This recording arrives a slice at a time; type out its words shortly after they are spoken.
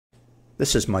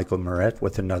This is Michael Moret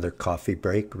with another coffee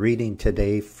break, reading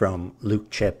today from Luke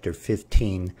chapter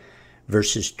 15,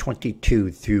 verses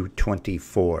 22 through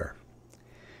 24.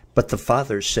 But the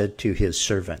father said to his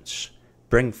servants,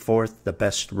 "Bring forth the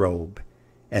best robe,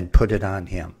 and put it on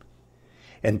him,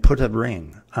 and put a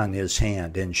ring on his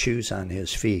hand, and shoes on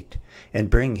his feet, and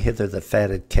bring hither the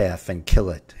fatted calf, and kill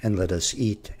it, and let us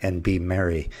eat and be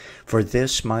merry. For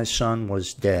this my son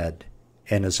was dead,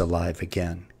 and is alive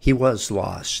again. He was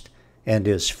lost, and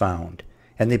is found."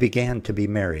 And they began to be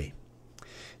merry.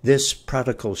 This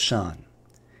prodigal son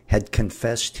had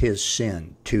confessed his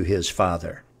sin to his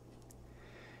father.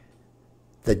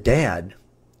 The dad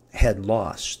had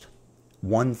lost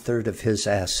 1/3 of his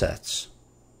assets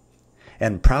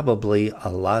and probably a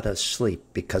lot of sleep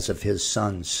because of his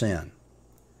son's sin.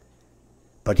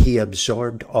 But he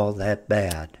absorbed all that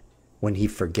bad when he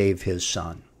forgave his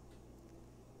son.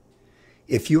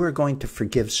 If you are going to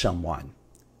forgive someone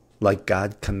like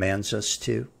God commands us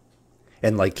to,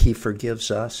 and like he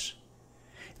forgives us,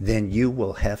 then you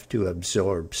will have to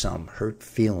absorb some hurt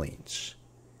feelings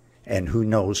and who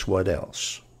knows what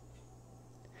else.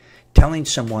 Telling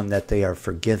someone that they are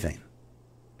forgiving,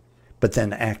 but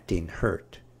then acting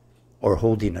hurt or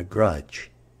holding a grudge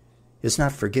is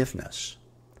not forgiveness.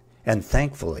 And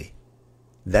thankfully,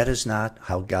 that is not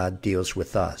how God deals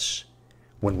with us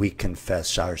when we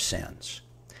confess our sins.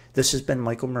 This has been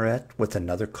Michael Moret with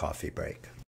another coffee break.